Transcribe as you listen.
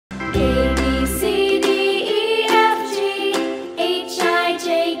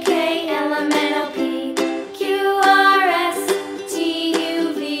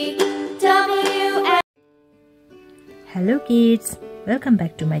kids, welcome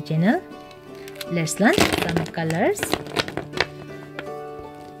back to my channel. Let's learn some colors.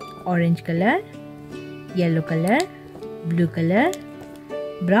 Orange color, yellow color, blue color,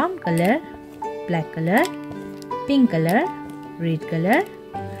 brown color, black color, pink color, red color,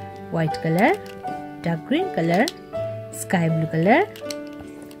 white color, dark green color, sky blue color,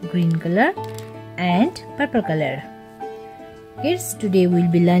 green color and purple color. Kids, today we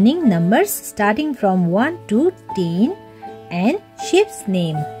will be learning numbers starting from 1 to 10 and shapes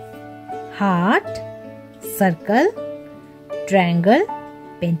name: heart, circle, triangle,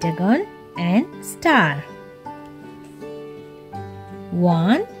 pentagon and star.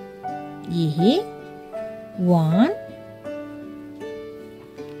 1 ये 1,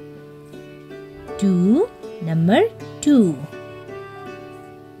 2 number 2,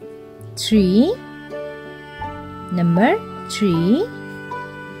 3 number 3,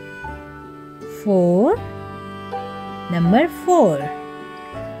 4 number 4,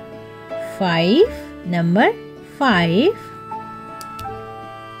 5 number 5,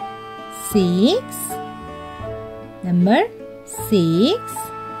 6 number 6,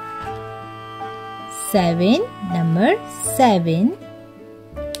 7 number 7,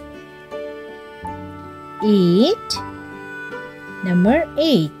 8 number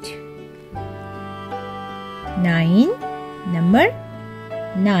 8, 9 number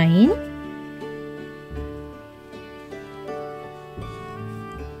 9,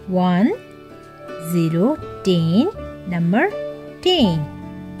 1, 0, 10 number 10.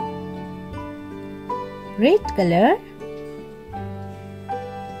 Red color,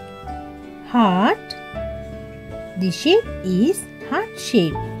 heart. The shape is heart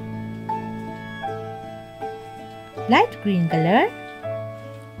shape. Light green color,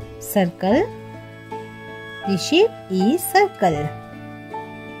 circle. The shape is circle.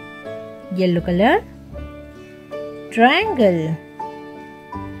 Yellow color, triangle.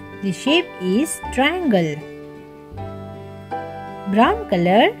 The shape is triangle. Brown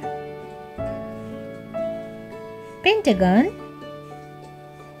color, pentagon.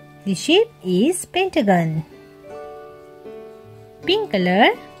 The shape is pentagon. Pink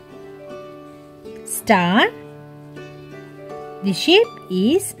color, star. The shape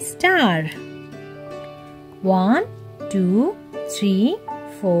is star. 1, 2, 3,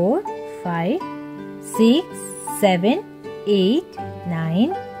 4, 5, 6, 7, 8,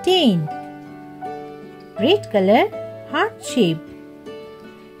 9, 10. Red color, heart shape.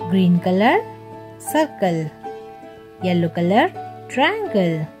 Green color, circle. Yellow color,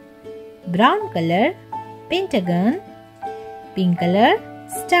 triangle. Brown color, pentagon. Pink color,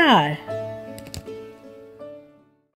 star.